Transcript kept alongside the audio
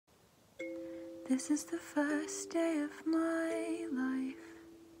This is the first day of my life.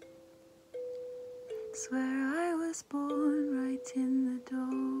 Swear I was born right in the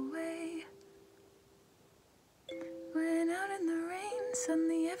doorway. Went out in the rain,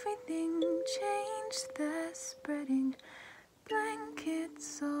 suddenly everything changed. They're spreading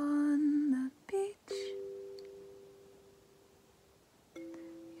blankets on the beach.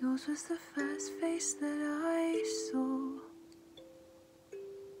 Yours was the first face that I saw.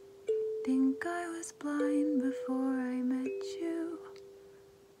 Think I was blind before I met you.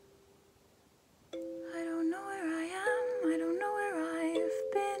 I don't know where I am, I don't know where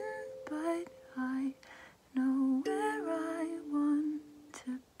I've been, but I know where I want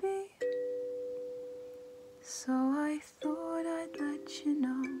to be. So I thought I'd let you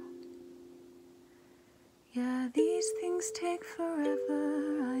know. Yeah, these things take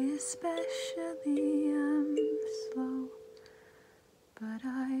forever, I especially am slow. But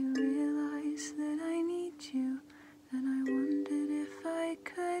I realized that I need you, and I wondered if I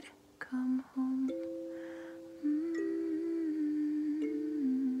could come home.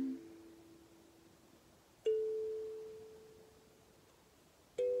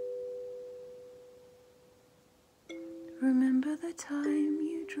 Remember the time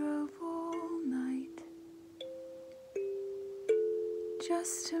you drove all night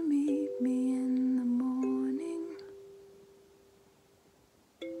just to meet me in the morning?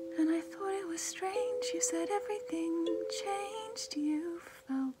 And I thought it was strange, you said everything changed. You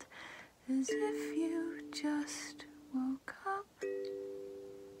felt as if you just woke up. And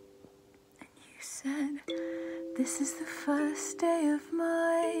you said, this is the first day of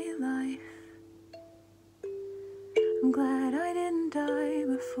my life. I'm glad I didn't die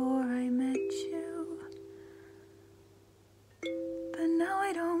before I met you. But now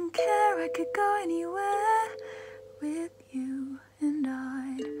I don't care, I could go anywhere with you, and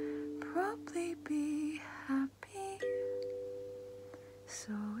I'd probably be happy.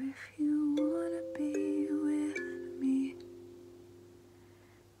 So if you wanna be with me,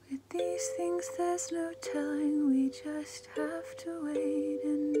 with these things there's no telling, we just have to wait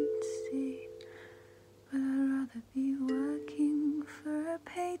and see. But I'd rather be working for a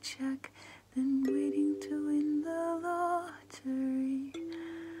paycheck than waiting to win the lottery.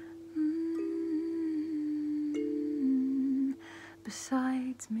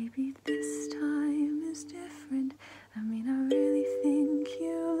 Besides, maybe this time